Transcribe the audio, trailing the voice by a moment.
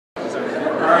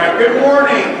All right, good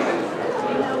morning.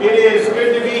 It is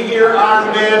good to be here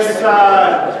on this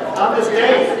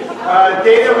day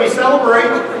that we celebrate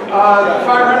the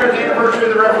 500th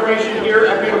anniversary of the Reformation here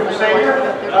at Beautiful Savior.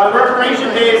 Reformation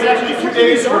Day is actually 2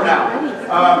 days from now,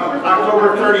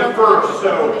 October 31st.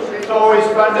 So it's always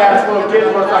fun to ask little kids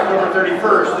what's October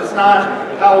 31st. It's not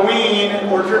Halloween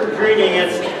or trick-or-treating,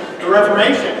 it's the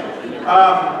Reformation.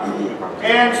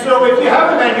 And so if you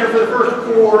haven't been here for the first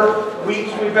 4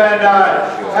 weeks, we've been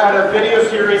had a video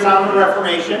series on the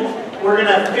Reformation. We're going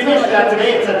to finish that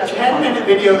today. It's a 10-minute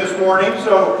video this morning,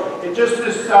 so it just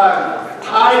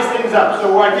ties things up.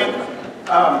 So I think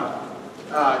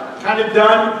kind of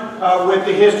done with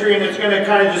the history, and it's going to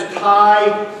kind of just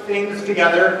tie things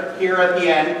together here at the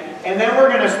end. And then we're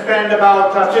going to spend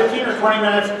about 15 or 20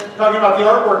 minutes talking about the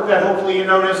artwork that hopefully you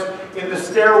noticed in the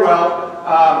stairwell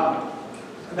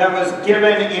that was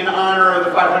given in honor of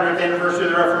the 500th anniversary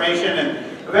of the Reformation. And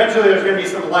eventually there's going to be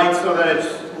some lights so that it's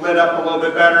lit up a little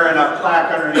bit better, and a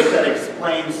plaque underneath that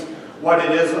explains what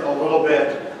it is a little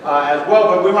bit as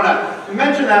well. But we want to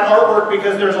mention that artwork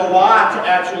because there's a lot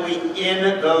actually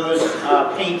in those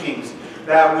paintings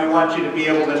that we want you to be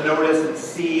able to notice and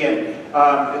see. And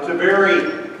it's a very,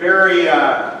 very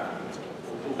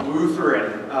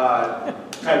Lutheran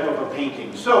type of a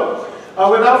painting. So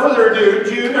without further ado,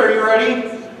 Jude, are you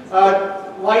ready?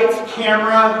 Lights,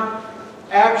 camera,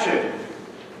 action.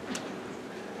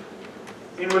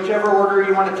 In whichever order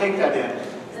you want to take that in.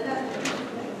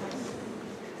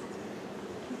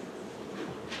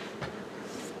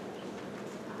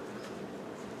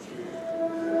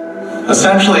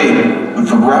 Essentially,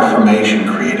 the Reformation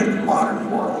created the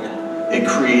modern world. It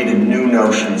created new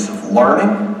notions of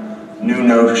learning, new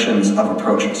notions of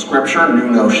approaching Scripture, new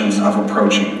notions of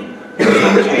approaching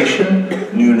vocation,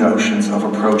 new notions of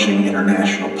approaching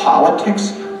international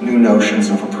politics, new notions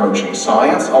of approaching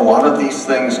science. A lot of these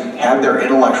things had their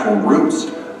intellectual roots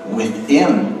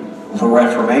within the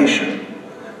Reformation.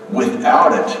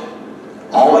 Without it,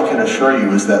 all I can assure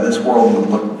you is that this world would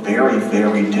look very,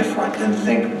 very different and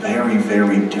think very,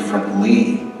 very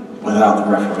differently without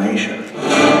the Reformation.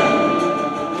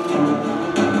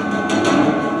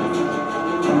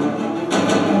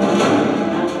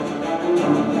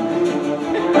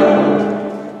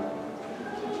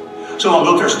 So when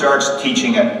Luther starts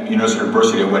teaching at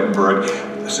University of Wittenberg,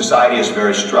 society is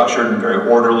very structured and very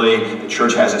orderly. The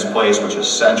church has its place, which is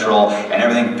central, and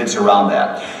everything fits around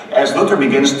that. As Luther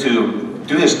begins to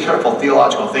do his careful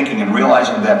theological thinking and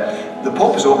realizing that the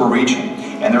Pope is overreaching,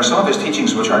 and there are some of his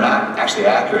teachings which are not actually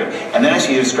accurate, and then as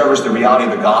he discovers the reality of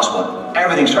the gospel,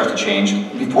 everything starts to change.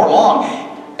 Before long,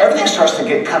 everything starts to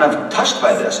get kind of touched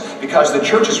by this, because the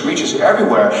church's reach is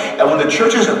everywhere, and when the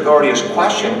church's authority is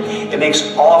questioned, it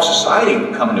makes all of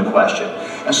society come into question.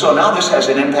 And so now this has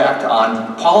an impact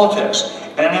on politics,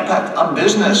 and an impact on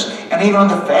business, and even on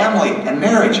the family and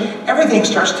marriage. Everything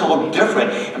starts to look different,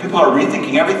 and people are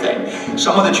rethinking everything.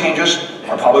 Some of the changes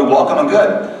are probably welcome and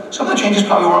good. Some of the changes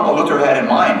probably weren't what Luther had in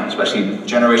mind, especially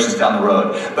generations down the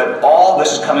road. But all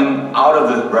this is coming out of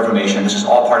the Reformation. This is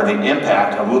all part of the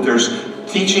impact of Luther's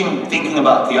teaching, thinking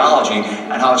about theology,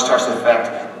 and how it starts to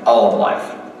affect all of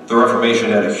life. The Reformation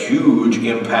had a huge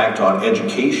impact on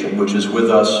education, which is with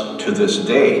us to this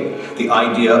day. The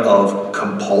idea of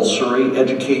compulsory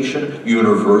education,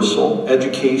 universal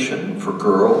education for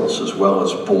girls as well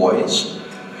as boys.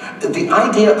 The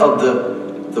idea of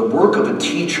the work of a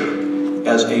teacher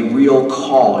as a real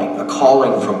calling, a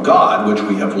calling from God, which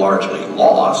we have largely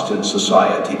lost in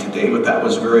society today, but that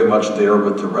was very much there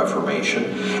with the Reformation.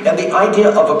 And the idea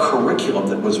of a curriculum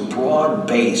that was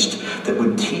broad-based, that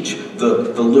would teach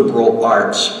the liberal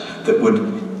arts, that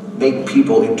would make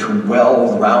people into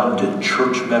well-rounded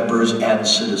church members and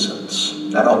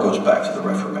citizens. That all goes back to the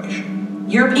Reformation.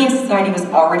 European society was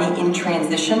already in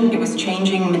transition. It was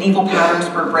changing. Medieval patterns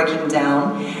were breaking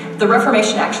down. The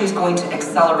Reformation actually is going to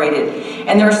accelerate it.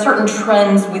 And there are certain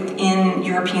trends within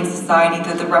European society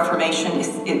that the Reformation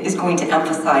is going to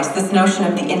emphasize. This notion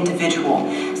of the individual.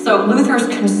 So Luther's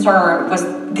concern was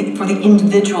for the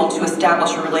individual to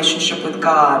establish a relationship with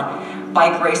God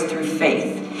by grace through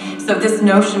faith. So this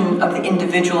notion of the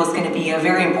individual is going to be a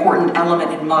very important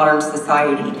element in modern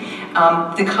society.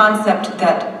 The concept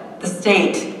that the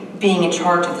state being in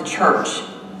charge of the church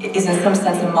is in some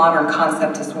sense a modern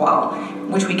concept as well,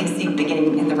 which we can see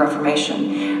beginning in the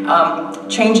Reformation.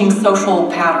 Changing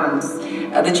social patterns,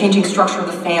 the changing structure of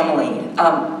the family,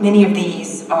 many of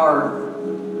these are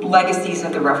legacies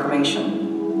of the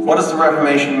Reformation. What does the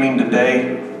Reformation mean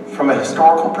today? From a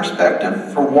historical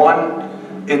perspective, for one,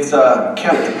 it's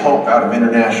kept the Pope out of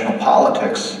international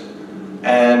politics,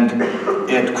 and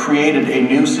it created a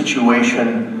new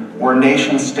situation where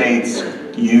nation states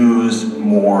use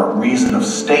more reason of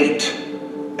state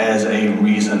as a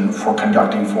reason for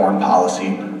conducting foreign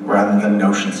policy rather than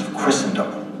notions of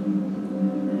Christendom.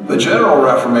 The General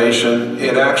Reformation,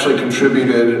 it actually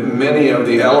contributed many of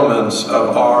the elements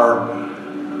of our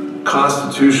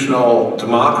constitutional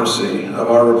democracy,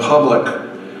 of our republic.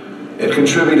 It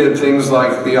contributed things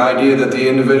like the idea that the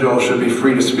individual should be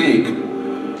free to speak.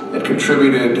 It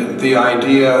contributed the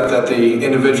idea that the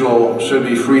individual should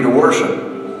be free to worship.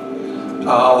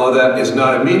 Although that is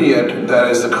not immediate, that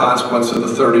is the consequence of the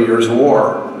 30 Years'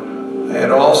 War. It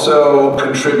also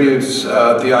contributes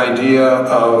the idea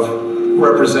of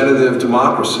representative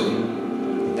democracy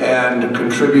and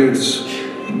contributes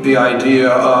the idea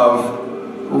of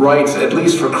rights, at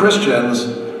least for Christians,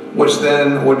 which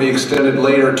then would be extended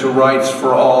later to rights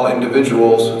for all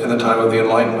individuals in the time of the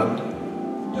Enlightenment.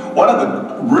 One of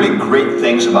the really great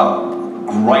things about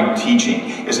right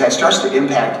teaching is that it starts to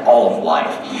impact all of life.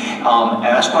 And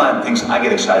that's one of the things I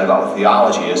get excited about with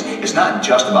theology is it's not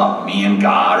just about me and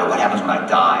God or what happens when I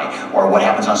die or what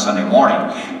happens on Sunday morning.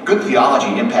 Good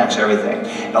theology impacts everything.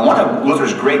 And one of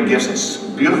Luther's great gifts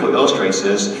that beautifully illustrates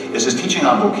this is his teaching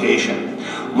on vocation.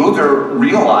 Luther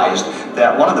realized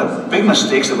that one of the big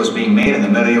mistakes that was being made in the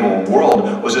medieval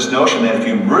world was this notion that if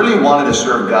you really wanted to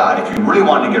serve God, if you really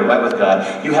wanted to get right with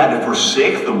God, you had to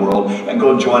forsake the world and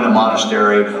go join a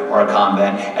monastery or a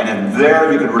convent, and then there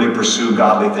you could really pursue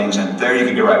godly things, and there you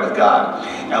could get right with God.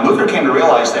 And Luther came to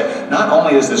realize that not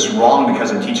only is this wrong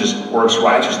because it teaches works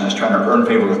righteousness, trying to earn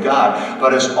favor with God,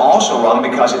 but it's also wrong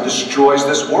because it destroys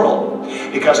this world.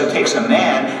 Because it takes a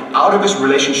man out of his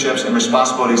relationships and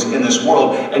responsibilities in this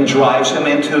world and drives him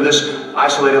into this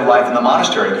isolated life in the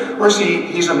monastery, where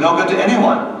he's of no good to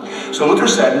anyone. So Luther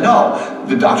said, no,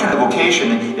 the doctrine of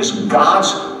vocation is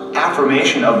God's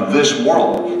affirmation of this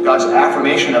world, God's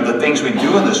affirmation of the things we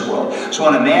do in this world. So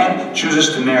when a man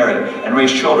chooses to marry and raise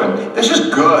children, this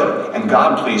is good and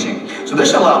God-pleasing. So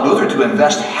this allowed Luther to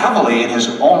invest heavily in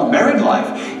his own married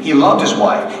life. He loved his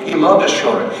wife, he loved his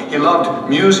children, he loved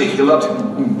music, he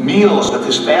loved meals with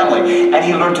his family, and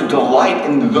he learned to delight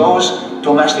in those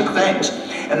domestic things.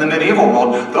 In the medieval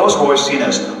world, those were always seen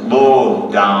as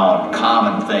low down,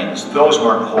 common things. Those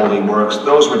weren't holy works.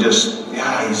 Those were just,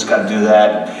 yeah, you just got to do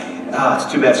that.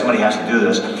 It's too bad somebody has to do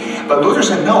this. But Luther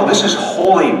said, no, this is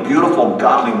holy, beautiful,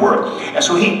 godly work. And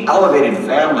so he elevated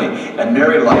family and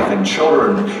married life and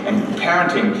children and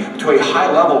parenting to a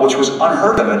high level which was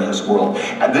unheard of in his world.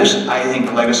 And this, I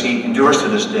think, legacy endures to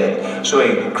this day. So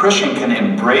a Christian can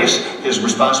embrace his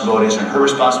responsibilities and her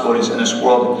responsibilities in this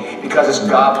world because it's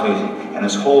God-pleasing and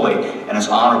it's holy and it's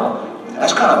honorable.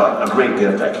 That's kind of a great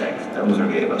gift, I think, that Luther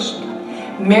gave us.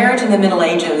 Marriage in the Middle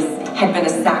Ages had been a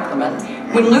sacrament.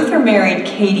 When Luther married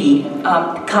Katie,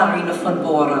 Katharina von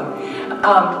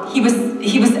Bora, he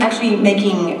was actually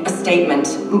making a statement,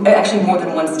 actually more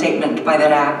than one statement by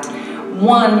that act.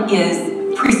 One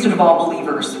is priesthood of all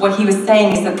believers. What he was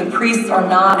saying is that the priests are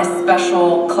not a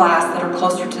special class that are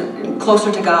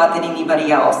closer to God than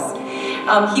anybody else.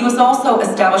 He was also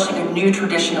establishing a new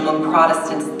tradition among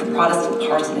Protestants, the Protestant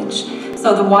parsonage.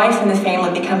 So the wife and the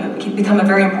family become a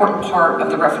very important part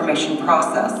of the Reformation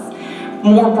process.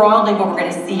 More broadly, what we're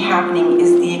going to see happening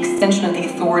is the extension of the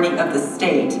authority of the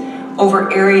state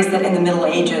over areas that in the Middle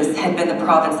Ages had been the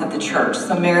province of the church.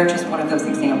 So marriage is one of those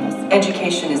examples.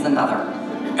 Education is another.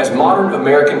 As modern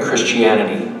American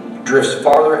Christianity drifts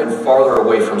farther and farther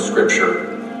away from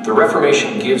Scripture, the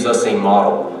Reformation gives us a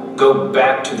model. Go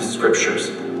back to the Scriptures.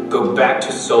 Go back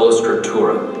to sola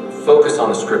scriptura. Focus on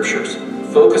the Scriptures.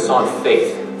 Focus on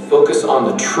faith. Focus on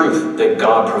the truth that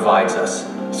God provides us.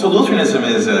 So Lutheranism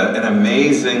is an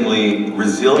amazingly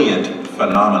resilient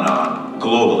phenomenon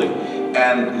globally.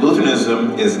 And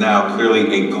Lutheranism is now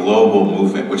clearly a global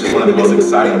movement, which is one of the most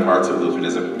exciting parts of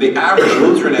Lutheranism. The average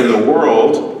Lutheran in the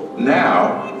world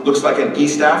now looks like an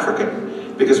East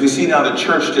African, because we see now the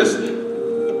church just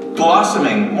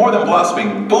blossoming, more than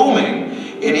blossoming, booming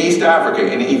in East Africa,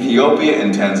 in Ethiopia,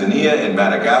 in Tanzania, in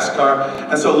Madagascar.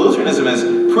 And so Lutheranism is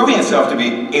proving itself to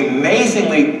be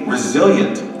amazingly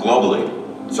resilient globally.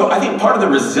 So I think part of the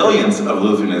resilience of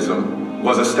Lutheranism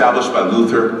was established by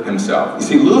Luther himself. You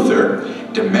see,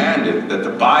 Luther demanded that the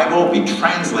Bible be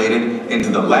translated into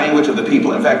the language of the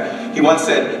people. In fact, he once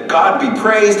said, God be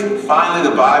praised, finally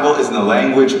the Bible is in the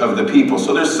language of the people.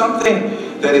 So there's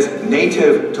something that is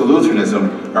native to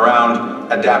Lutheranism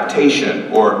around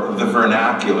adaptation or the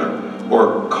vernacular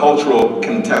or cultural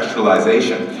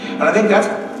contextualization. And I think that's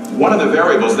one of the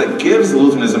variables that gives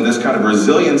Lutheranism this kind of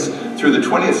resilience through the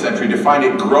 20th century to find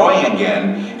it growing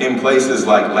again in places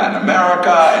like Latin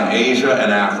America and Asia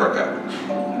and Africa.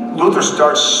 Luther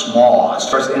starts small,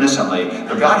 starts innocently,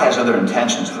 but God has other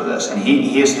intentions for this, and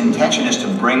his intention is to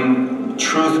bring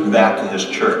truth back to his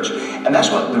church. And that's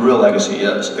what the real legacy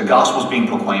is. The gospel's being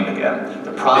proclaimed again.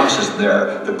 The promise is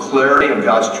there. The clarity of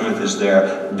God's truth is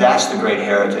there. That's the great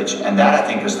heritage, and that, I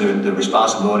think, is the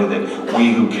responsibility that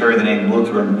we who carry the name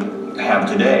Lutheran have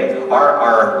today.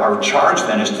 Our charge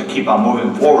then is to keep on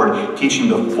moving forward, teaching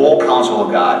the full counsel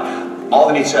of God. All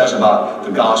that he says about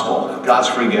the gospel, God's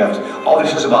free gift, all that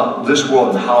he says about this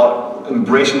world and how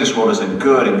embracing this world is a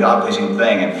good and God-pleasing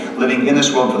thing, and living in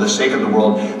this world for the sake of the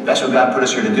world, that's what God put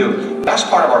us here to do. That's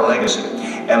part of our legacy.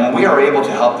 And when we are able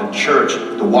to help the church,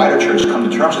 the wider church, come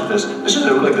to terms with this is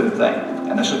a really good thing.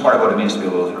 And this is part of what it means to be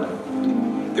a Lutheran.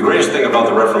 The greatest thing about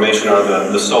the Reformation are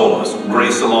the solas.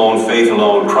 Grace alone, faith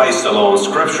alone, Christ alone,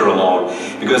 Scripture alone.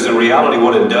 Because in reality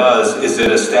what it does is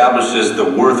it establishes the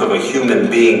worth of a human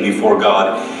being before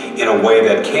God in a way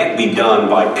that can't be done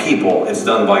by people. It's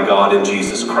done by God in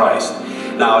Jesus Christ.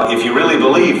 Now, if you really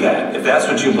believe that, if that's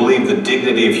what you believe the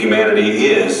dignity of humanity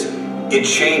is, it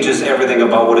changes everything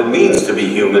about what it means to be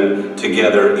human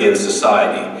together in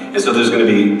society. And so there's going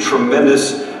to be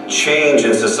tremendous change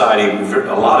in society,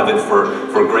 a lot of it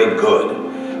for great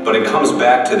good. But it comes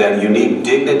back to that unique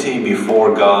dignity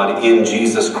before God in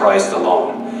Jesus Christ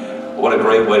alone. What a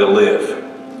great way to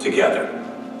live together.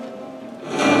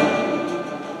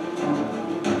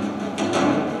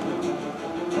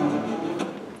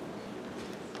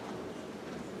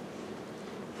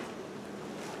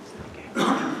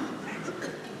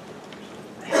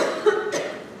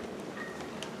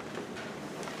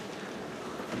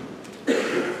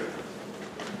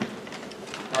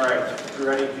 All right, you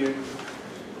ready, Jude?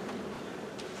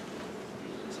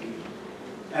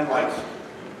 And lights.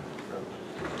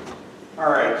 All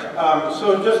right,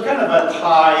 so just kind of a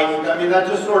tie. I mean, that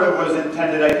just sort of was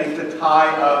intended, I think, to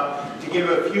tie up, to give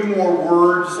a few more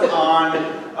words on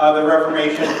the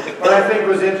Reformation. What I think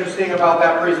was interesting about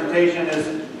that presentation is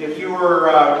if you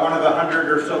were one of the 100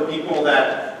 or so people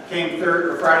that came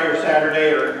Friday or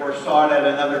Saturday or saw it at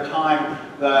another time,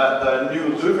 the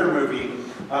new Luther movie,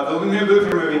 the new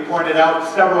Luther movie pointed out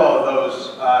several of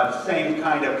those same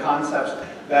kind of concepts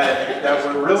that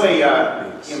were really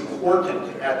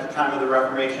important at the time of the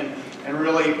Reformation and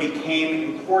really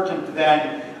became important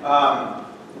then,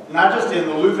 not just in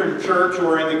the Lutheran Church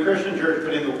or in the Christian Church,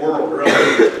 but in the world,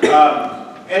 really.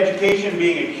 Education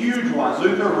being a huge one.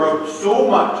 Luther wrote so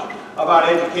much about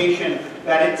education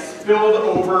that it spilled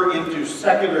over into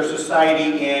secular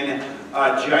society in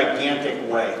a gigantic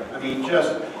way. I mean,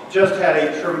 just had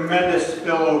a tremendous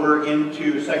spillover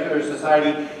into secular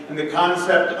society, and the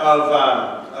concept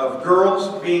of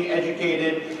girls being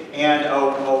educated and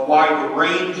a wide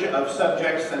range of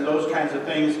subjects and those kinds of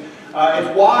things.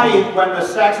 It's why when the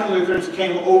Saxon Lutherans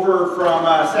came over from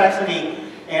Saxony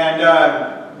and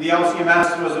the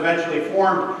LCMS was eventually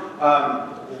formed,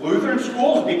 Lutheran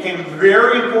schools became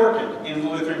very important in the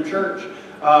Lutheran Church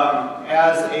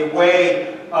as a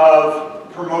way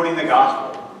of promoting the gospel.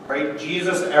 Right?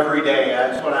 Jesus every day.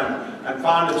 That's what I'm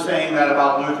fond of saying that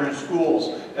about Lutheran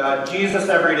schools. Jesus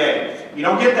every day. You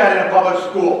don't get that in a public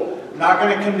school. I'm not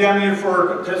going to condemn you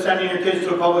for sending your kids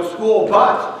to a public school,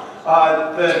 but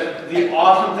the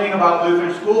awesome thing about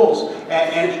Lutheran schools,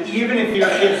 and even if your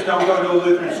kids don't go to a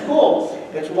Lutheran school,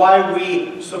 it's why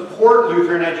we support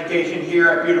Lutheran education here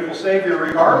at Beautiful Savior,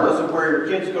 regardless of where your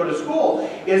kids go to school,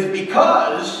 is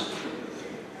because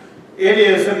it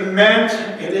is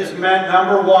meant,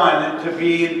 number one, to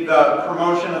be the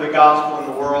promotion of the gospel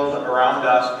in the world around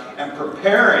us and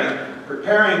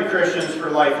preparing Christians for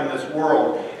life in this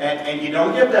world. And you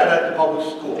don't get that at the public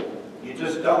school. You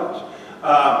just don't.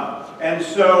 And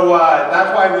so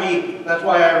that's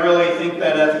why I really think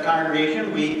that as a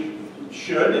congregation we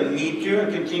should and need to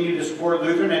and continue to support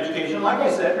Lutheran education. Like I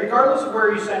said, regardless of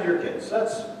where you send your kids,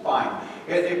 that's fine.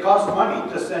 It costs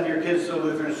money to send your kids to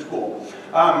Lutheran school.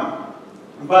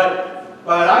 But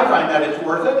I find that it's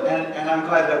worth it, and I'm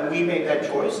glad that we make that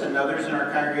choice and others in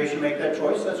our congregation make that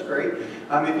choice. That's great.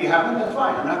 If you haven't, that's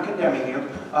fine. I'm not condemning you.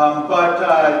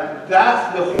 But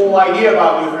that's the whole idea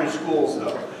about Lutheran schools,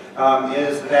 though,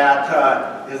 is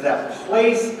that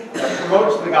place that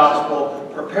promotes the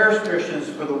gospel, prepares Christians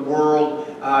for the world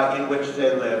in which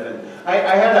they live. And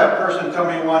I had a person tell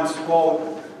me once,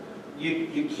 well,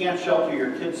 you can't shelter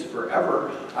your kids forever.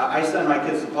 I send my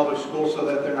kids to public school so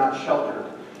that they're not sheltered.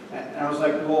 And I was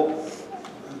like, well,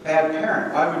 bad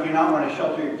parent, why would you not want to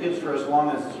shelter your kids for as long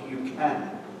as you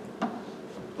can?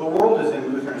 The world is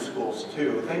in Lutheran schools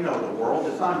too. They know the world.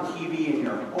 It's on TV in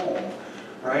your home,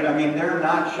 right? I mean, they're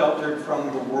not sheltered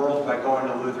from the world by going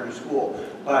to Lutheran school,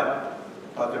 but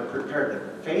they're prepared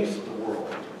to face the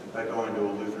world by going to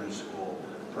a Lutheran school,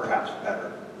 perhaps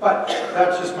better. But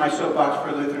that's just my soapbox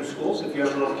for Lutheran schools. If you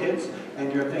have little kids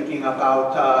and you're thinking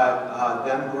about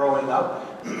them growing up,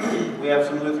 we have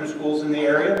some Lutheran schools in the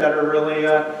area that are really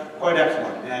quite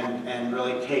excellent and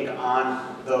really take on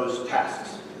those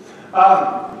tasks.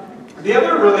 The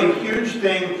other really huge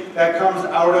thing that comes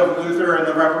out of Luther and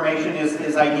the Reformation is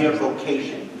this idea of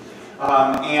vocation.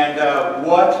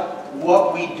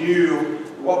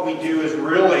 What we do is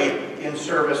really in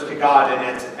service to God, and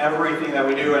it's everything that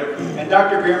we do. And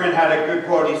Dr. Bierman had a good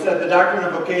quote. He said, "The doctrine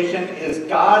of vocation is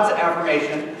God's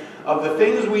affirmation of the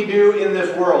things we do in this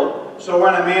world. So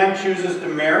when a man chooses to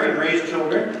marry and raise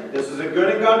children, this is a good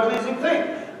and God-pleasing thing."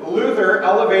 Luther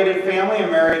elevated family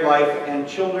and married life and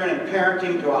children and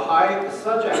parenting to a high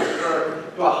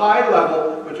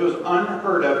level which was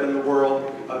unheard of in the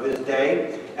world of his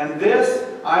day. And this,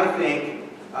 I think,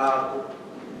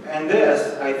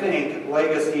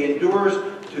 legacy endures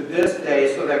to this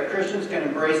day, so that Christians can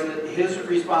embrace his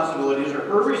responsibilities or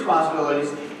her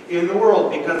responsibilities in the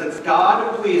world, because it's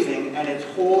God-pleasing and it's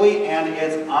holy and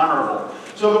it's honorable.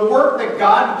 So the work that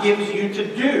God gives you to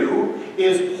do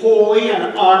is holy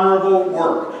and honorable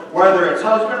work, whether it's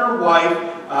husband or wife,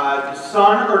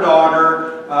 son or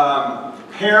daughter,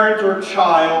 parent or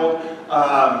child,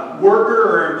 worker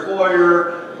or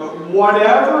employer,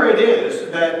 whatever it is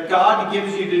that God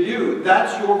gives you to do,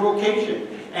 that's your vocation.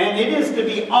 And it is to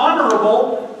be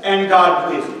honorable and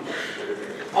God-pleasing.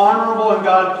 Honorable and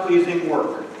God-pleasing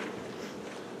work.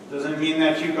 Doesn't mean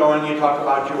that you go and you talk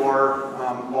about your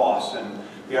boss and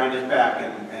behind his back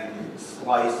and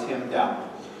slice him down,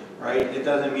 right? It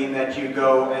doesn't mean that you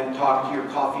go and talk to your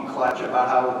coffee clutch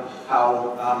about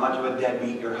how much of a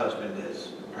deadbeat your husband is,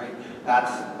 right?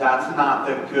 That's not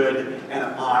the good and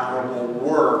honorable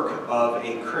work of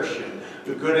a Christian.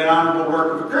 The good and honorable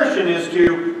work of a Christian is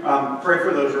to pray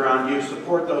for those around you,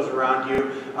 support those around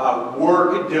you,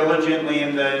 work diligently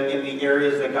in the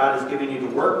areas that God has given you to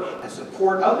work, and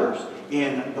support others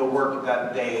in the work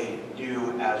that they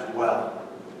do as well.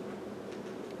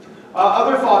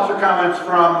 Other thoughts or comments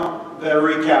from the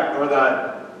recap, or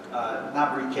the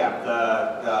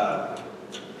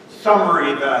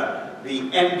summary,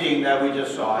 the ending that we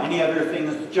just saw? Any other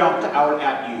things jumped out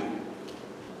at you?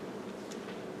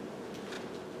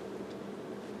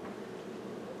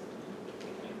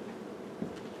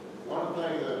 One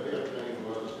thing that hit me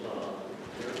was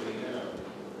near the end,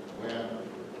 when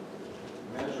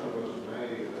mention was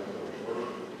made of the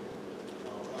work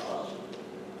of us,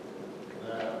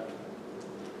 that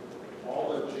all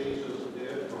that Jesus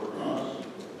did for us,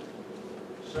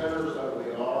 sinners that we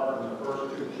are, in the first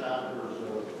 2 chapters of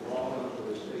Romans,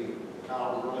 we see how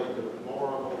really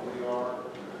deplorable we are,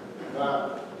 but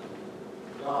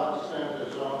God sent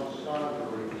His own Son to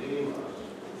redeem us.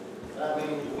 That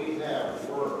means we have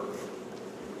work,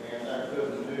 and that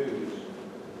good news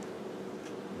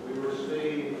we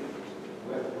receive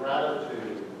with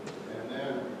gratitude and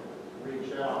then reach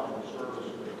out in service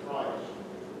to Christ.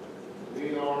 We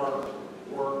are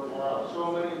worthwhile. So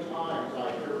many times I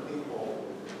hear people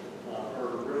are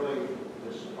really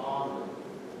despondent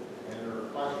and are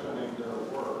questioning their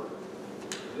work.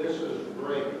 This is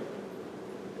great.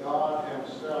 God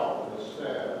Himself has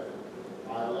said,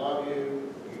 "I love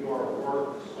you. You are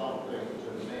worth something to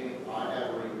me. I have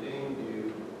redeemed you.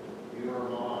 You are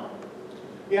mine."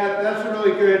 Yeah, that's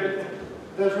really good.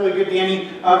 That's really good, Danny.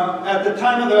 At the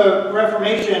time of the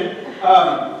Reformation,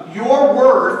 your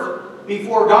worth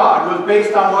before God was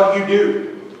based on what you do.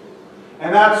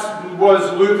 And that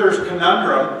was Luther's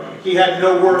conundrum. He had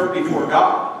no worth before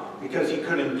God because he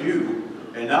couldn't do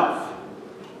enough.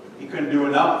 He couldn't do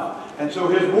enough. And so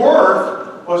his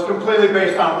worth was completely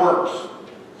based on works.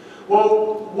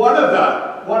 Well, one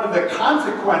of the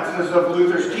consequences of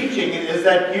Luther's teaching is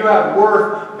that you have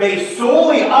worth based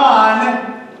solely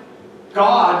on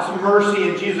God's mercy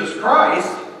in Jesus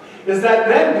Christ, is that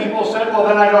then people said, well,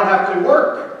 then I don't have to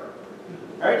work.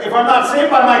 Right? If I'm not saved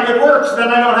by my good works, then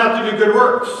I don't have to do good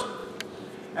works.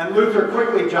 And Luther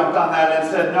quickly jumped on that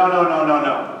and said, no, no, no, no,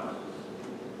 no.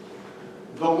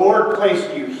 The Lord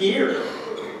placed you here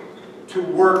to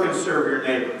work and serve your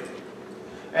neighbor.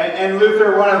 And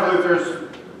Luther, one of Luther's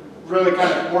really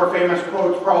kind of more famous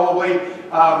quotes probably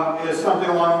is something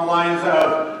along the lines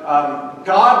of,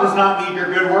 God does not need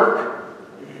your good work,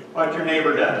 but your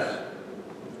neighbor does.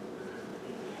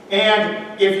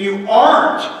 And if you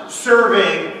aren't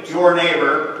serving your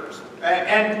neighbor,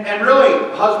 and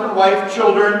really husband, wife,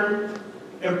 children,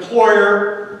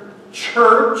 employer,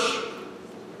 church,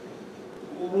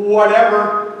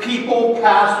 whatever, people,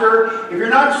 pastor, if you're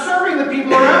not serving the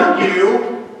people around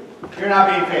you, you're not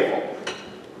being faithful.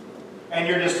 And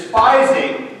you're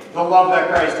despising the love that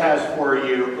Christ has for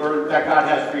you, or that God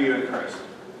has for you in Christ.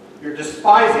 You're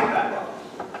despising that love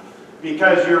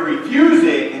because you're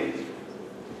refusing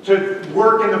to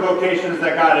work in the vocations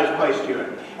that God has placed you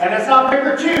in. And it's not pick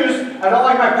or choose. I don't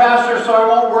like my pastor, so I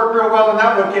won't work real well in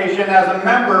that vocation as a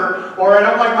member, or I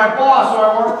don't like my boss, so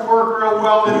I won't work real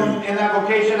well in that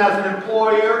vocation as an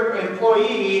employee,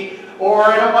 or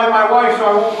I don't like my wife, so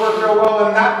I won't work real well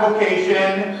in that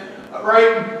vocation,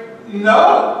 right?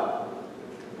 No.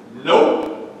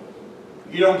 Nope.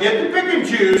 You don't get to pick and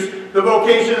choose the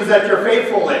vocations that you're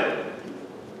faithful in.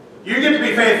 You get to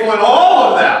be faithful in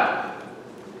all of them,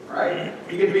 right?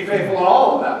 You get to be faithful in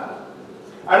all of them.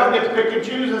 I don't get to pick and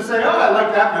choose and say, oh, I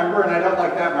like that member, and I don't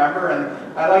like that member,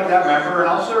 and I like that member, and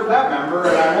I'll serve that member,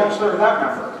 and I won't serve that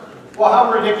member. Well,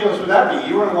 how ridiculous would that be?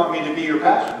 You wouldn't want me to be your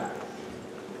pastor.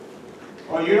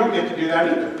 Well, you don't get to do that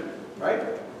either, right?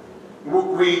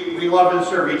 We love and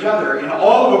serve each other in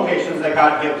all the vocations that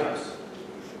God gives us.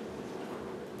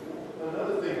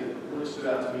 Another thing that really stood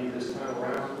out to me this time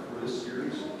around for this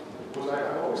series was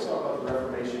I've always thought about the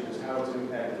Reformation as how it's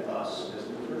impacted us as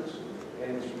Lutherans.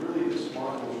 And it's really, this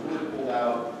model was really pulled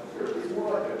out. It's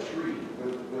more like a tree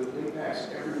with impacts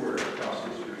everywhere across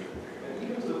history. And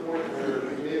even to the point where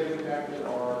it may have impacted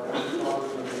our founding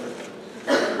fathers and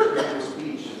freedom of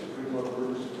speech and freedom of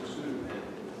religious pursuit.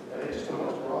 And it's just a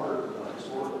much broader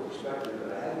historical perspective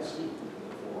that I hadn't seen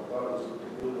before. I thought it was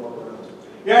really well done.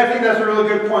 Yeah, I think that's a really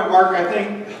good point, Mark. I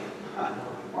think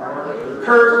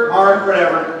Kurt, Mark,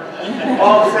 whatever.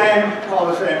 All the same, all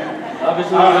the same.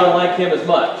 Obviously, you don't like him as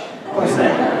much. All the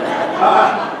same.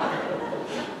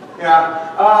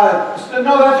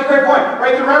 No, that's a great point.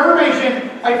 Right, the Reformation,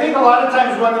 I think a lot of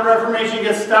times when the Reformation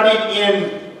gets studied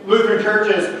in Lutheran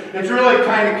churches, it's really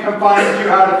kind of confined to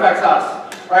how it affects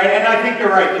us. Right, and I think you're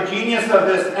right. The genius of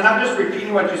this, and I'm just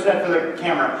repeating what you said for the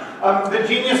camera, the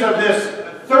genius of this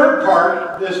third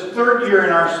part, this third year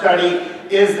in our study,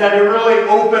 is that it really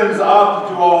opens up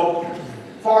to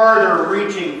a farther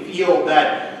reaching field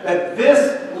that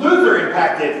this Luther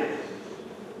impacted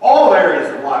all areas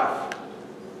of life.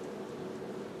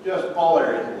 Just all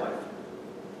areas of life.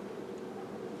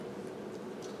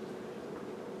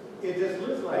 It just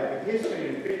looks like the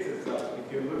history repeats itself.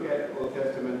 If you look at Old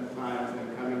Testament times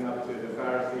and coming up to the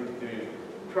Pharisees during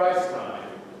Christ's time,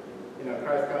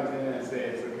 Christ comes in and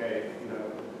says, okay,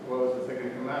 what was the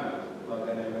second commandment? Love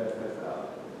thy neighbor as thyself.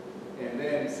 And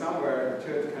then somewhere the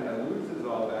church kind of loses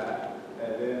all that,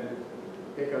 and then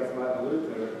here comes Martin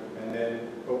Luther, and then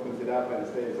opens it up and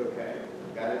says, okay,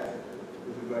 guys,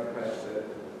 this is what Christ said,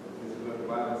 this is what the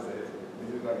Bible says,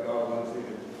 this is what God wants you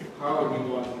to, how He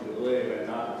wants you to live, and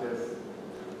not just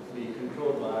be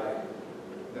controlled by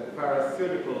the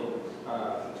Pharisaical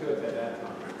church at that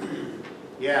time.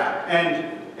 Yeah,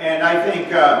 and I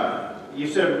think you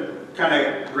said kind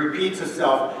of repeats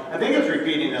itself. I think it's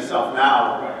repeating itself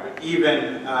now,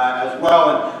 even as well.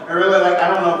 And I really like, I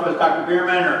don't know if it was Dr.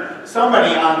 Bierman or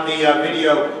somebody on the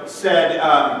video said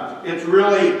it's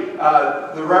really,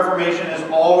 the Reformation is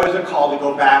always a call to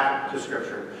go back to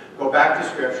Scripture. Go back to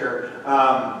Scripture.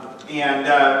 And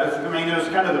I mean, it was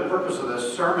kind of the purpose of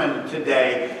this sermon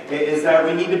today, is that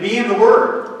we need to be in the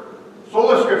Word.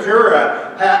 Sola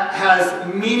Scriptura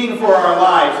has meaning for our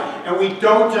lives, and we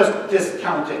don't just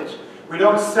discount it. We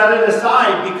don't set it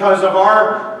aside because of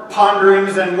our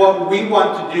ponderings and what we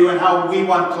want to do and how we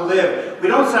want to live. We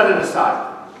don't set it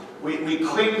aside. We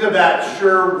cling to that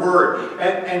sure Word.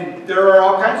 And there are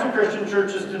all kinds of Christian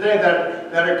churches today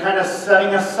that are kind of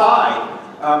setting aside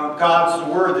God's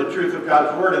Word, the truth of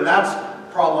God's Word, and that's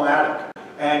problematic.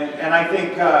 And I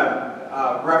think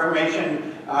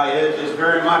Reformation is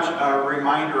very much a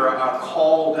reminder, a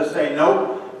call to say,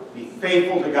 nope, be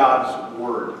faithful to God's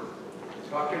Word.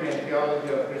 Doctrine and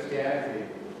theology of Christianity,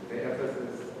 the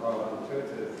emphasis on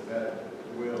churches that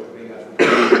will bring us to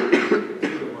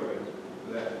the Word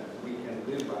so that we can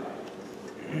live by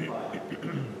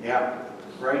it. Yeah,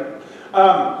 right.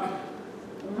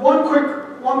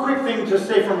 One quick thing to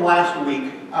say from last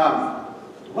week.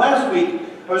 Last week,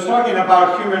 I was talking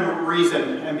about human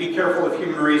reason and be careful of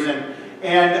human reason.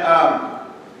 And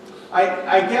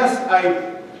I guess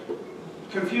I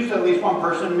confused at least one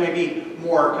person, maybe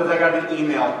more, because I got an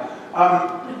email.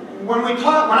 When I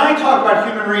talk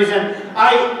about human reason,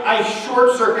 I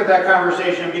short circuit that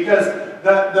conversation because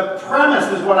the premise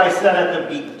is what I said at the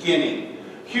beginning.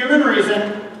 Human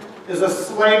reason is a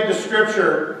slave to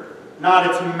Scripture, not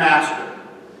its master.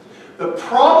 The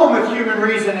problem with human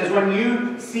reason is when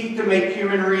you seek to make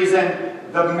human reason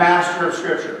the master of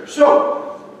Scripture.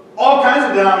 So, all kinds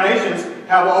of denominations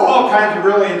have all kinds of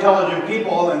really intelligent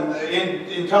people and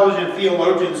intelligent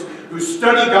theologians who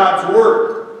study God's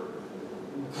Word.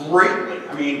 greatly.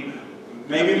 I mean,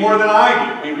 maybe more than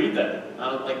I do. We read them,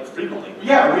 like frequently.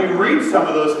 Yeah, we read some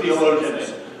of those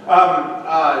theologians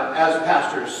as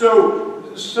pastors.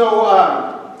 So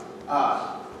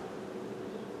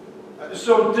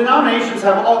denominations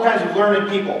have all kinds of learned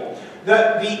people.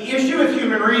 The issue with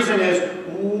human reason is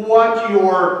what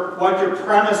your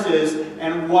premise is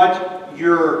and what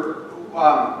your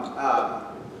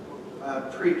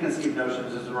preconceived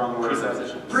notions is the wrong word.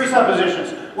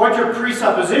 Presuppositions. What your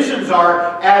presuppositions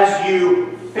are as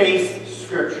you face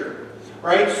Scripture,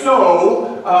 right?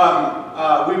 So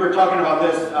we were talking about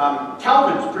this.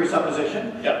 Calvin's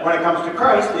presupposition when it comes to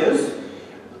Christ is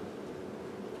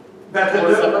that the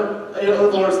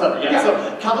Lord's Supper, yeah.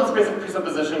 So Calvin's basic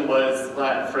presupposition was the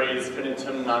Latin phrase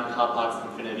 "finitum non capax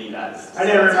infinititas." I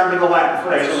didn't remember the Latin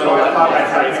phrase, so I thought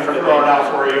I'd have to throw it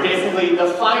out for you. Basically,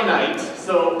 the finite,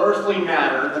 so earthly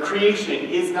matter, the creation,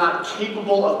 is not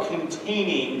capable of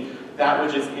containing that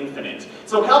which is infinite.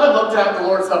 So Calvin looked at the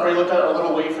Lord's Supper, he looked at our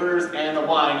little wafers and the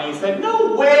wine, and he said,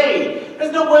 no way!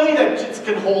 There's no way that it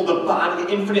can hold the body,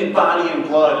 the infinite body and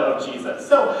blood of Jesus.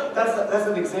 So that's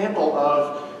an example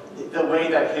of the way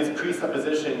that his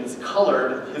presuppositions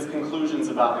colored his conclusions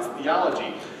about his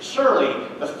theology. Surely,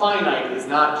 the finite is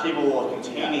not capable of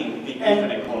containing the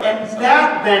infinite glory. And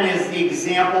that then is the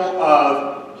example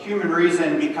of human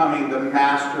reason becoming the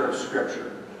master of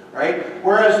Scripture, right?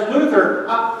 Whereas Luther,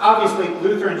 obviously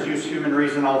Lutherans use human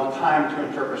reason all the time to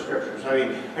interpret Scriptures. I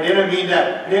mean, I didn't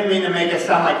mean to make it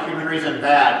sound like human reason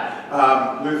bad,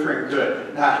 Lutheran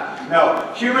good. No,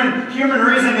 human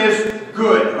reason is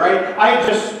good, right? I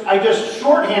just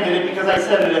shorthanded it because I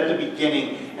said it at the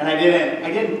beginning, and I didn't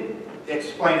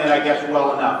explain it, I guess,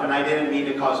 well enough, and I didn't mean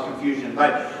to cause confusion.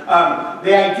 But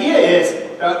the idea is,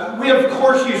 we of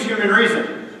course use human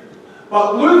reason,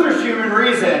 but Luther's human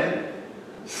reason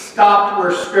stopped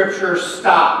where Scripture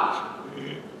stopped.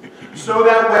 So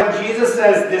that when Jesus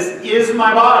says, this is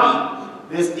my body,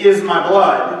 this is my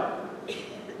blood,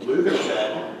 Luther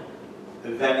said,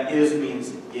 then is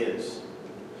means is.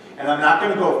 And I'm not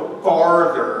going to go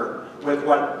farther with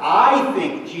what I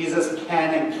think Jesus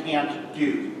can and can't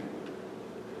do.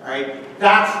 Right?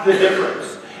 That's the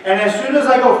difference. And as soon as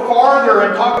I go farther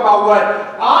and talk about what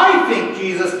I think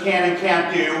Jesus can and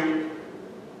can't do,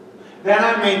 then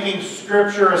I'm making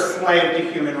Scripture a slave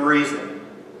to human reason.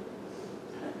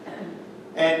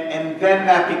 And then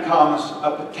that becomes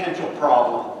a potential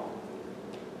problem,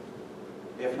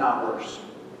 if not worse.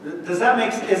 Does that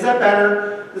make sense? Is that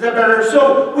better? Is that better?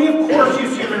 So we of course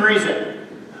use human reason,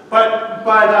 but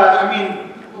I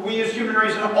mean, we use human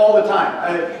reason all the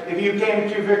time. If you came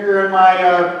to Vicar and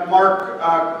my Mark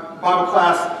Bible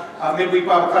class, midweek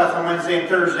Bible class on Wednesday and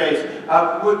Thursdays,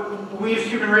 we use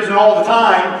human reason all the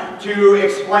time to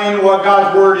explain what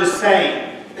God's Word is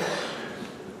saying.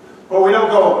 But we don't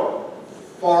go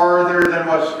farther than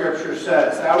what Scripture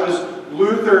says. That was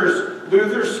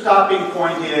Luther's stopping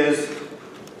point is,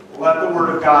 let the Word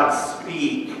of God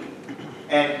speak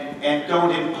and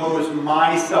don't impose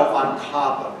myself on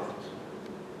top of it.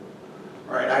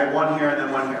 All right, I have one here and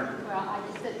then one here. Well, I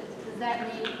just said, does that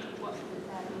mean what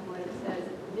it says,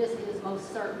 this is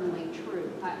most certainly true?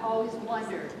 I always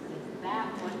wondered, is that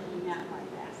what he meant by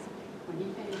that? When he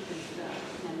finishes the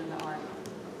end of the argument,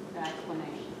 the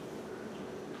explanation.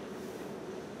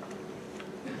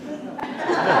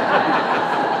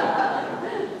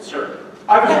 Sure.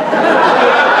 Okay,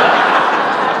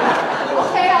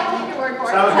 I'll take your word for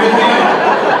it. Sounds good to me.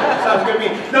 Sounds good to me.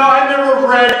 No, I've never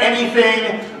read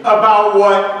anything about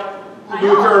what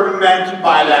Luther meant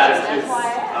by that. That's why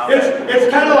I asked. It's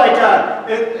kind of like,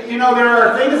 you know, there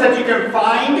are things that you can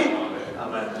find.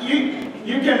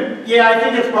 You can, yeah, I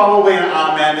think it's probably an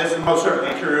amen. This is most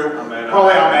certainly true. Amen.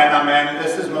 Probably amen, amen.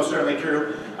 This is most certainly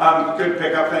true. Good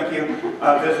pickup, thank you.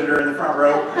 Visitor in the front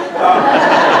row.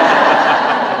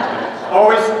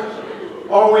 Always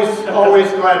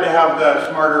glad to have the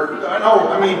smarter, no,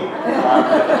 I mean,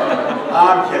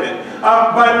 I'm kidding.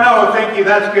 But no, thank you,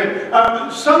 that's good.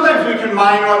 Sometimes we can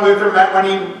mine what Luther meant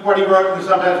what he wrote, and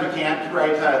sometimes we can't,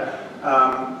 right?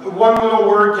 One little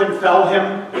word can fell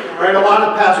him, right? A lot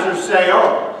of pastors say,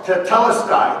 oh,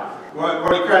 tetelestai.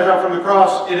 When he cries out from the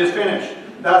cross, it is finished.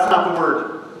 That's not the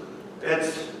word.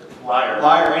 It's liar.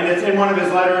 Liar. And it's in one of his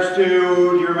letters to,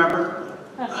 do you remember?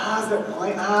 He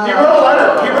wrote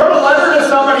a letter to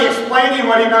somebody explaining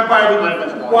what he meant by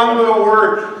one little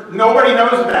word. Nobody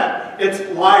knows that. It's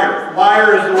liar.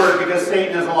 Liar is the word because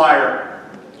Satan is a liar.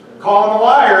 Call him a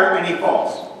liar and he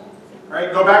falls.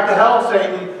 Right? Go back to hell,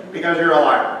 Satan, because you're a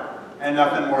liar. And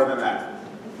nothing more than that.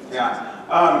 Yeah.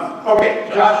 Okay,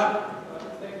 Josh?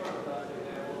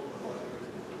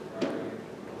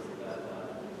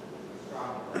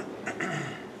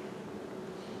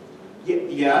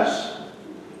 Yes.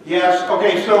 Yes.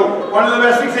 Okay, so one of the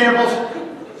best examples,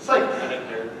 it's like,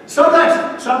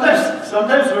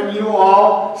 sometimes when you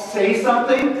all say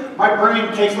something, my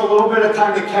brain takes a little bit of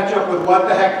time to catch up with what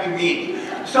the heck you mean.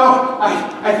 So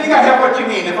I think I have what you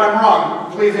mean. If I'm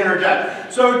wrong, please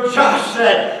interject. So Josh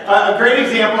said, a great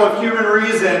example of human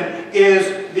reason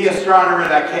is the astronomer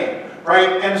that came,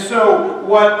 right? And so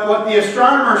what the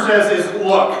astronomer says is,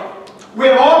 look, we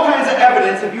have all kinds of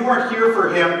evidence. If you weren't here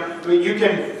for him, you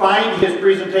can find his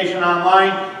presentation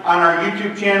online on our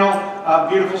YouTube channel,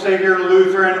 Beautiful Savior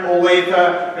Lutheran,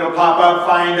 Olathe. It'll pop up.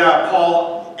 Find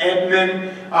Paul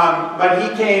Edmond. But he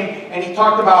came and he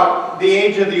talked about the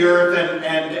age of the earth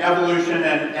and evolution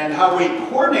and how we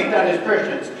coordinate that as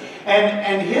Christians.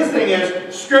 And his thing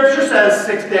is, Scripture says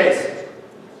 6 days.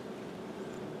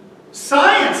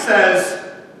 Science says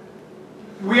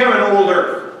we have an old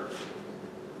earth.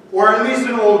 Or at least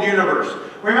an old universe.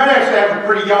 We might actually have a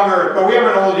pretty young earth, but we have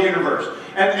an old universe.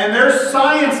 And there's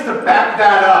science to back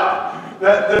that up.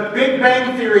 The Big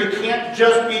Bang Theory can't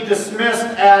just be dismissed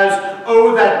as,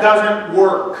 oh, that doesn't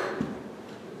work.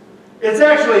 It's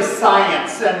actually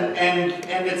science, and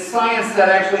it's science that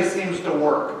actually seems to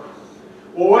work.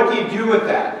 Well, what do you do with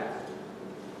that?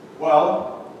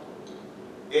 Well,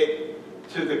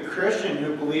 to the Christian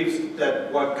who believes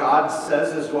that what God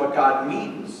says is what God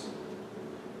means,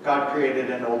 God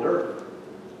created an old earth.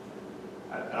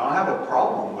 I don't have a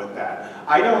problem with that.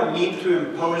 I don't need to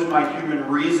impose my human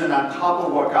reason on top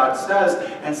of what God says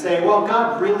and say, well,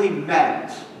 God really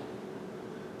meant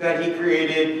that he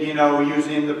created, you know,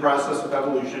 using the process of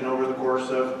evolution over the course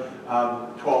of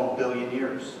 12 billion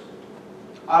years.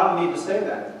 I don't need to say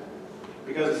that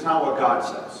because it's not what God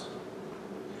says.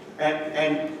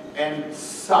 And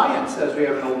science says we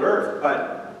have an old earth,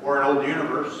 or an old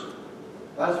universe.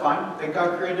 That's fine. I think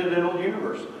God created an old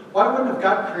universe. Why wouldn't have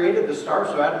God created the stars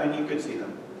so Adam and Eve could see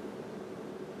them?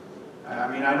 I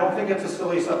mean, I don't think it's a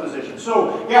silly supposition.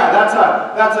 So, yeah,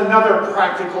 that's another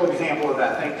practical example of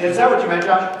that thing. Is that what you meant,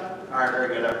 Josh? All right, very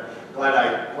good. I'm glad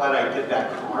I did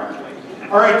that correctly.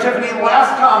 All right, Tiffany,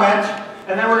 last comment,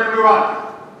 and then we're going to move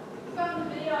on. From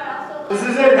the video, I also... This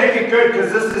is it. Make it good,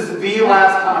 because this is the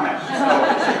last comment. So,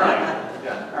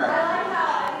 yeah, all right. I like how,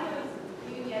 I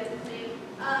think it was you guys' name,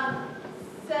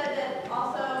 said that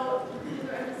also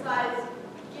Luther emphasized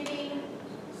getting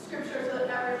Scripture so that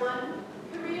everyone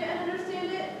can read it and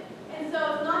understand it. And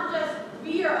so it's not just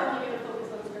we are only going to focus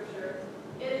on Scripture.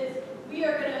 It is we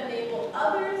are going to enable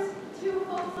others to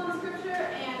focus on Scripture.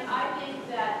 And I think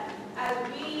that as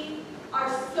we are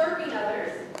serving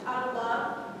others out of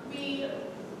love, we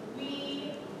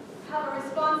have a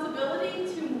responsibility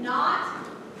to not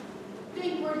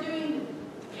think we're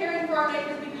caring for our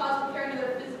neighbors because we're caring for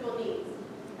their physical needs.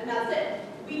 And that's it.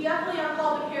 We definitely are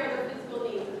called to care for their physical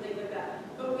needs and things like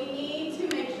that. But we need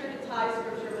to make sure to tie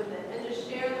Scripture with it and just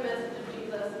share the message of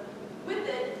Jesus with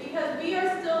it, because we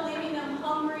are still leaving them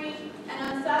hungry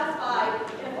and unsatisfied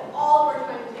if all we're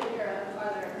trying to take care of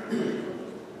are their physical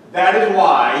needs. That is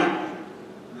why,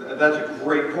 that's a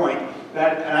great point.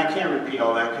 And I can't repeat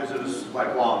all that because it was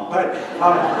like long, but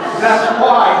that's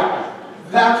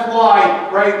why,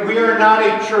 right, we are not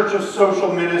a church of social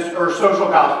ministry or social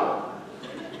gospel.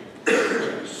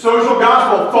 Social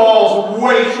gospel falls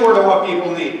way short of what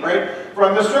people need, right?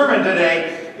 From the sermon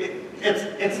today,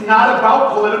 it's not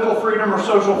about political freedom or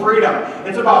social freedom.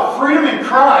 It's about freedom in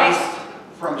Christ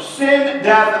from sin,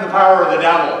 death, and the power of the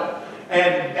devil.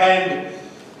 And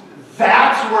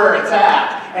that's where it's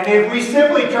at. And if we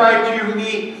simply try to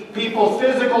meet people's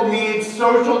physical needs,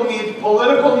 social needs,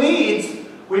 political needs,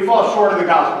 we fall short of the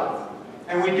gospel.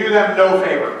 And we do them no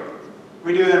favor.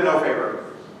 We do them no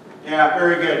favor. Yeah,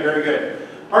 very good, very good.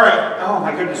 All right. Oh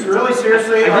my goodness, really?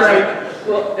 Seriously? All right.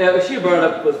 Well, she brought it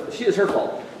up, it's her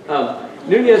fault.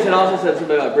 Nunez had also said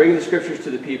something about bringing the Scriptures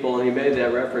to the people, and he made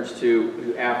that reference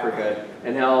to Africa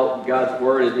and how God's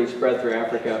Word is being spread through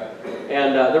Africa.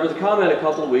 And there was a comment a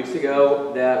couple of weeks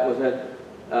ago that was that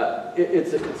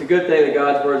it's a good thing that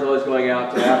God's Word is always going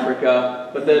out to Africa,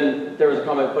 but then there was a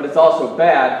comment, but it's also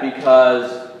bad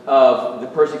because of the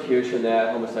persecution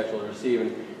that homosexuals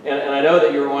receive. And I know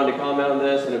that you were wanting to comment on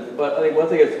this, but I think one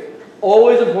thing that's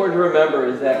always important to remember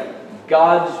is that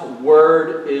God's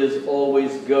Word is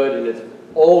always good, and it's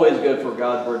always good for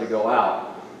God's Word to go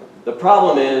out. The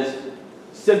problem is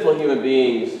sinful human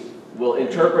beings will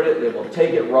interpret it, they will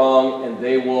take it wrong, and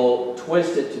they will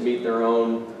twist it to meet their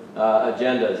own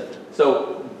agendas.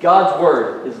 So God's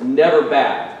Word is never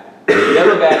bad. It's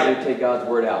never bad to take God's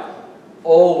Word out.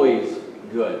 Always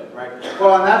good. Right.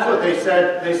 Well, and that's what they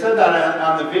said. They said that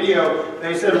on the video.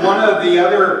 They said one of the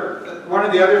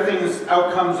other things,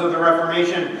 outcomes of the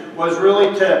Reformation, was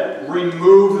really to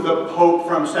remove the Pope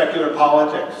from secular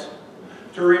politics,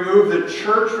 to remove the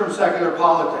church from secular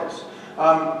politics. We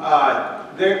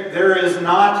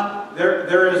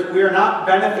are not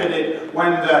benefited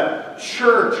when the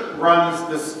church runs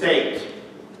the state.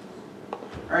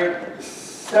 Right?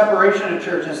 Separation of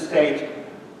church and state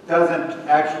doesn't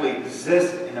actually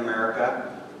exist in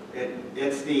America.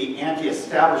 It's the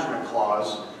anti-establishment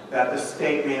clause that the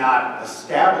state may not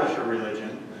establish a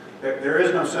religion. There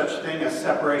is no such thing as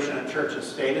separation of church and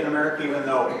state in America, even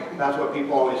though that's what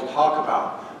people always talk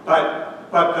about.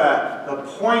 But the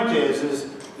point is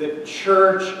the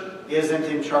church isn't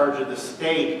in charge of the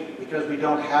state because we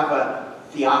don't have a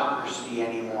theocracy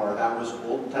anymore. That was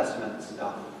Old Testament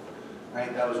stuff.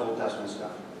 Right? That was Old Testament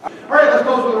stuff. All right, let's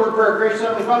close with a word of prayer. Gracious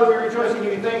Heavenly Father, we rejoice and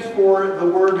give you thanks for the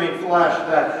Word made flesh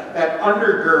that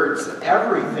undergirds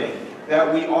everything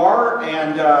that we are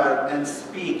and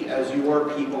speak as your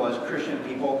people, as Christian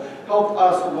people. Help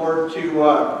us, Lord, to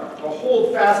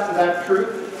hold fast to that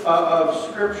truth of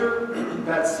Scripture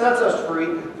that sets us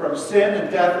free from sin and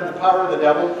death and the power of the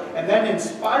devil, and then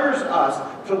inspires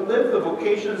us to live the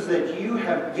vocations that you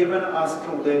have given us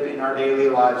to live in our daily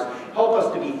lives. Help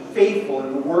us to be faithful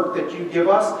in the work that you give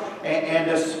us,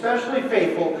 and especially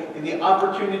faithful in the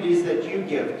opportunities that you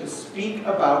give to speak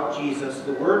about Jesus,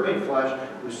 the Word made flesh,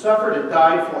 who suffered and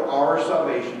died for our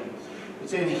salvation.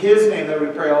 It's in His name that we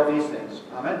pray all these things.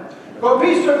 Amen. Go in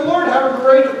peace to the Lord. Have a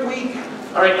great week.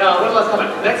 All right, one last comment.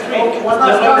 Next week, one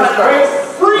last November comment. starts.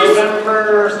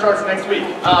 November starts next week.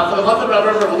 For the month of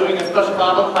November, we're doing a special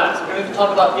Bible class. We're going to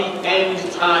talk about the end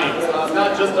times. It's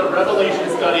not just a Revelation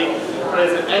study, but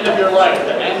it's the end of your life,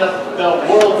 the end of the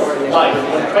world's life,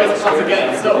 when Christ comes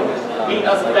again. So meet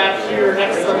us back here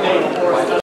next Sunday for study.